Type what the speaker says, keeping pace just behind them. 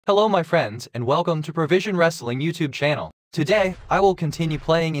Hello my friends and welcome to Provision Wrestling YouTube channel. Today, I will continue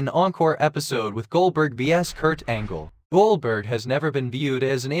playing an Encore episode with Goldberg vs Kurt Angle. Goldberg has never been viewed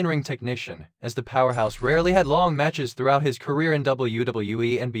as an in-ring technician, as the powerhouse rarely had long matches throughout his career in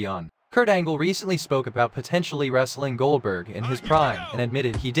WWE and beyond. Kurt Angle recently spoke about potentially wrestling Goldberg in his prime and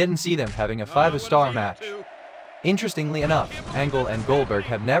admitted he didn't see them having a 5-star match. Interestingly enough, Angle and Goldberg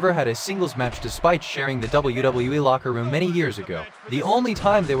have never had a singles match despite sharing the WWE locker room many years ago. The only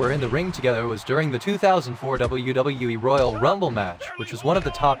time they were in the ring together was during the 2004 WWE Royal Rumble match, which was one of the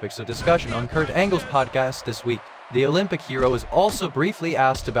topics of discussion on Kurt Angle's podcast this week. The Olympic hero was also briefly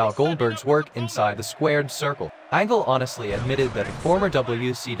asked about Goldberg's work inside the squared circle. Angle honestly admitted that the former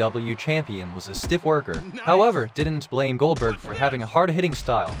WCW champion was a stiff worker, however, didn't blame Goldberg for having a hard-hitting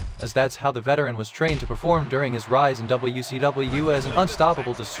style, as that's how the veteran was trained to perform during his rise in WCW as an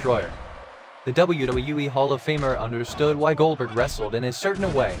unstoppable destroyer. The WWE Hall of Famer understood why Goldberg wrestled in a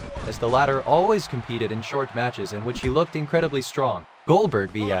certain way, as the latter always competed in short matches in which he looked incredibly strong. Goldberg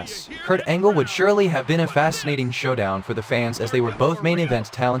vs Kurt Angle would surely have been a fascinating showdown for the fans, as they were both main event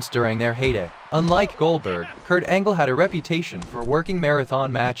talents during their heyday. Unlike Goldberg, Kurt Angle had a reputation for working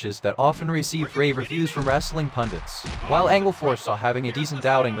marathon matches that often received rave reviews from wrestling pundits. While Angle foresaw having a decent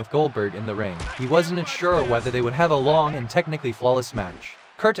outing with Goldberg in the ring, he wasn't sure whether they would have a long and technically flawless match.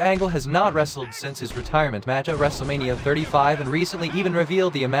 Kurt Angle has not wrestled since his retirement match at WrestleMania 35 and recently even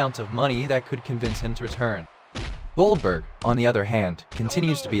revealed the amount of money that could convince him to return. Goldberg, on the other hand,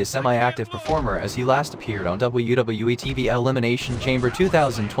 continues to be a semi-active performer, as he last appeared on WWE TV Elimination Chamber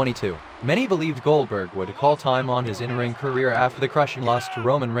 2022. Many believed Goldberg would call time on his in-ring career after the crushing loss to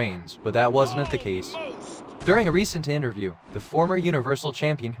Roman Reigns, but that wasn't the case. During a recent interview, the former Universal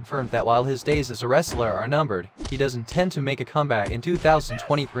Champion confirmed that while his days as a wrestler are numbered, he does intend to make a comeback in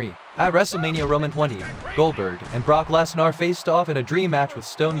 2023. At WrestleMania Roman 20, Goldberg and Brock Lesnar faced off in a dream match with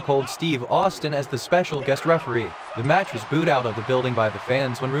Stone Cold Steve Austin as the special guest referee. The match was booed out of the building by the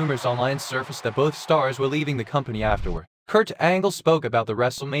fans when rumors online surfaced that both stars were leaving the company afterward. Kurt Angle spoke about the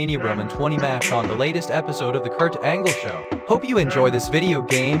WrestleMania Roman 20 match on the latest episode of The Kurt Angle Show. Hope you enjoy this video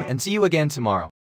game and see you again tomorrow.